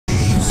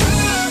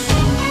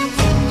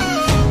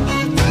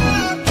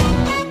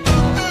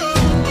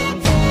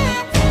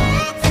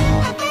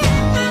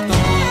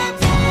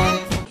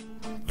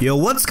Yo,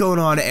 what's going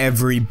on,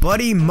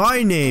 everybody?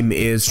 My name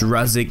is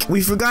Ruziic. We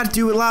forgot to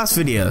do it last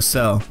video,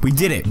 so we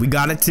did it. We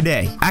got it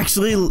today.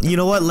 Actually, you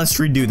know what? Let's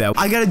redo that.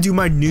 I gotta do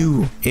my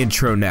new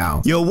intro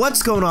now. Yo,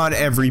 what's going on,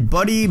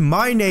 everybody?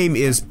 My name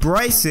is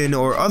Bryson,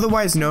 or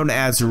otherwise known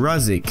as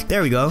Ruziic.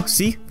 There we go.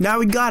 See? Now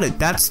we got it.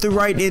 That's the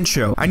right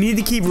intro. I need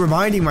to keep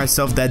reminding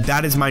myself that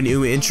that is my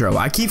new intro.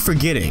 I keep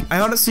forgetting.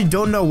 I honestly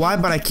don't know why,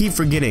 but I keep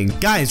forgetting.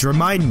 Guys,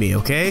 remind me,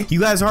 okay?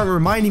 You guys aren't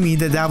reminding me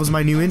that that was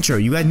my new intro.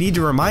 You guys need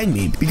to remind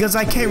me, because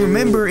I can't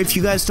remember if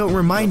you guys don't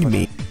remind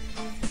me.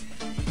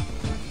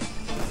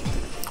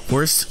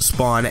 Worst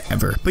spawn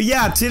ever. But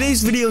yeah,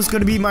 today's video is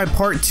going to be my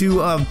part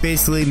 2 of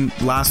basically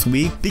last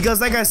week,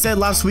 because like I said,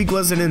 last week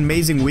was an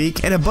amazing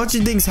week and a bunch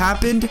of things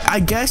happened.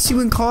 I guess you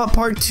can call it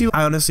part 2.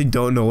 I honestly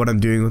don't know what I'm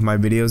doing with my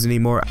videos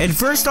anymore. And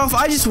first off,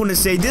 I just want to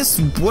say this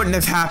wouldn't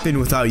have happened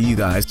without you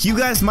guys. You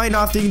guys might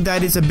not think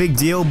that it's a big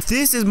deal.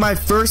 This is my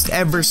first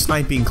ever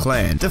sniping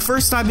clan. The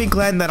first sniping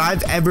clan that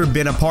I've ever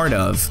been a part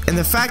of. And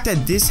the fact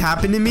that this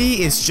happened to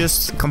me is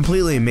just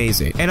completely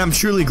amazing. And I'm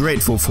truly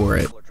grateful for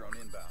it.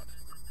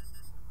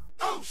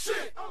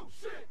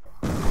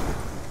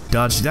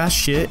 Dodge that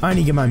shit. I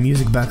need to get my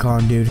music back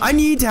on, dude. I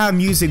need to have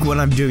music when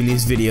I'm doing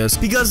these videos,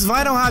 because if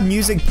I don't have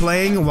music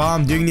playing while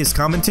I'm doing these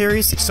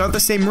commentaries, it's not the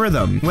same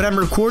rhythm when I'm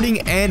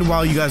recording and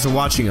while you guys are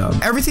watching them.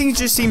 Everything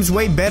just seems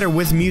way better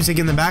with music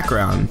in the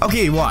background.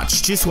 Okay,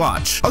 watch. Just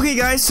watch. Okay,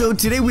 guys, so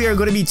today we are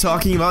going to be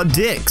talking about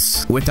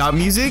dicks. Without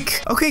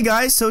music? Okay,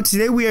 guys, so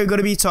today we are going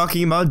to be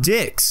talking about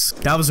dicks.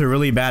 That was a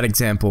really bad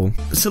example.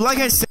 So like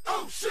I said,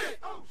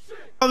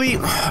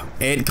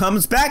 it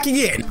comes back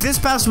again. This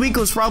past week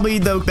was probably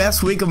the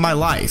best week of my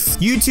life,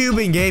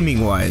 YouTube and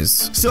gaming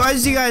wise. So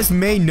as you guys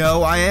may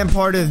know, I am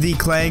part of the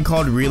clan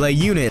called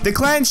RelayUnit. The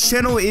clan's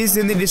channel is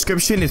in the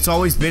description. It's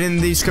always been in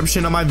the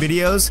description of my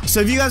videos.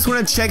 So if you guys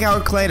want to check our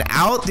clan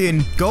out,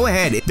 then go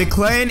ahead. The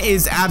clan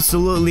is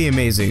absolutely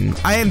amazing.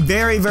 I am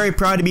very, very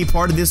proud to be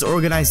part of this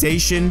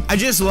organization. I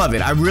just love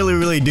it. I really,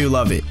 really do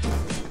love it.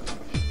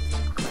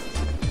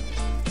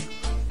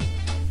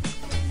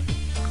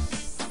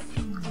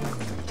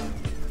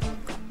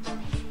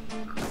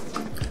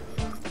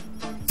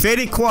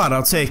 Faded quad,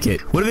 I'll take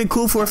it. Would have been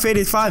cool for a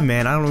faded 5,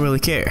 man. I don't really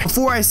care.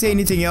 Before I say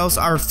anything else,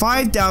 our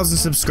 5,000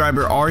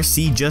 subscriber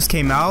RC just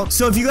came out.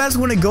 So if you guys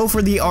want to go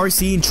for the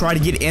RC and try to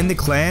get in the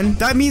clan,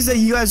 that means that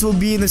you guys will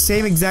be in the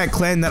same exact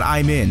clan that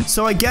I'm in.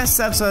 So I guess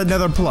that's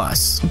another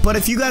plus. But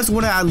if you guys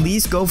want to at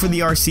least go for the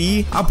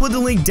RC, I'll put the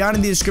link down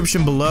in the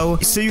description below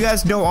so you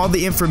guys know all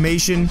the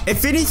information.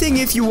 If anything,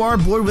 if you are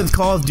bored with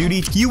Call of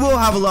Duty, you will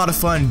have a lot of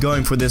fun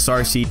going for this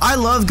RC. I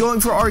love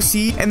going for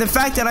RC, and the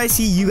fact that I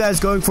see you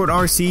guys going for an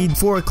RC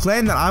for a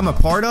clan that I'm a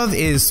part of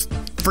is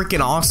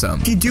freaking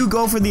awesome. If you do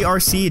go for the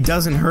RC, it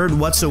doesn't hurt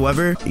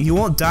whatsoever. You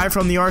won't die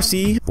from the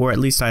RC, or at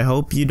least I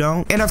hope you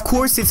don't. And of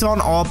course, it's on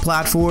all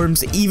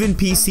platforms, even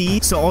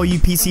PC. So all you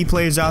PC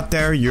players out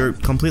there, you're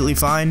completely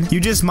fine.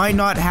 You just might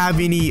not have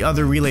any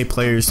other Relay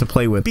players to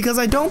play with, because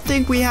I don't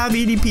think we have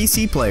any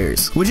PC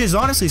players, which is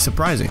honestly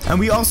surprising. And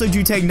we also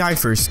do take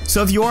knifers.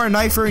 So if you are a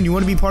knifer and you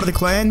want to be part of the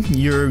clan,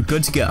 you're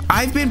good to go.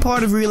 I've been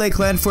part of Relay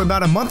clan for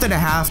about a month and a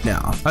half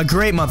now. A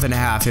great month and a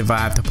half, if I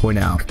have to point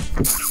out.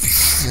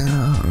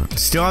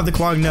 Still have the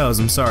clogged nose,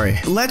 I'm sorry.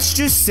 Let's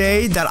just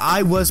say that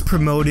I was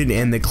promoted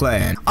in the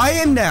clan. I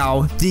am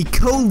now the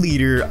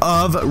co-leader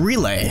of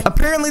Relay.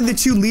 Apparently the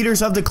two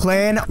leaders of the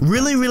clan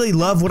really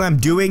love what I'm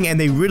doing, and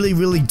they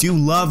really do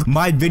love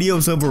my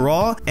videos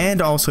overall,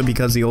 and also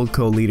because the old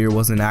co-leader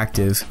wasn't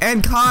active.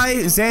 And Kai,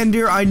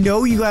 Xander, I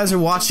know you guys are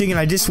watching, and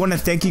I just want to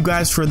thank you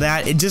guys for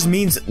that. It just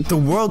means the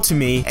world to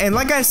me. And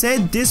like I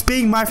said, this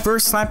being my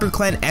first sniper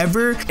clan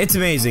ever, it's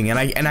amazing, and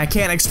I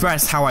can't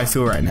express how I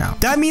feel right now.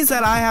 That means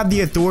that I have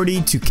the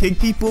authority to kick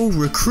people,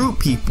 recruit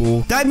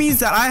people. That means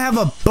that I have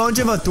a bunch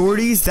of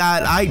authorities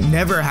that I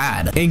never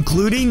had,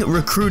 including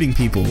recruiting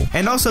people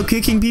and also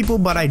kicking people,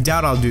 but I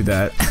doubt I'll do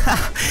that.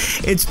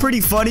 It's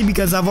pretty funny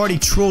because I've already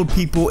trolled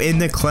people in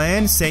the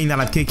clan saying that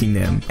I'm kicking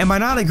them. Am I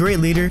not a great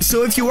leader?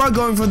 So if you are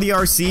going for the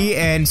RC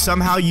and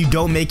somehow you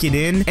don't make it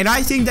in, and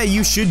I think that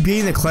you should be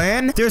in the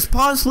clan, there's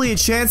possibly a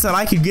chance that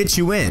I could get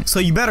you in. So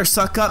you better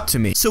suck up to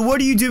me. So what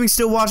are you doing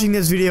still watching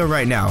this video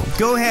right now?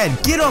 Go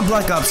ahead, get on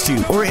Black Ops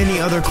 2 or any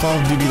other Call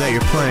of Duty that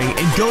you're playing,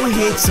 and go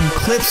hit some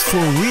clips for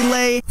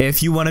Relay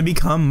if you want to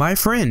become my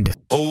friend.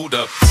 Hold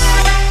up.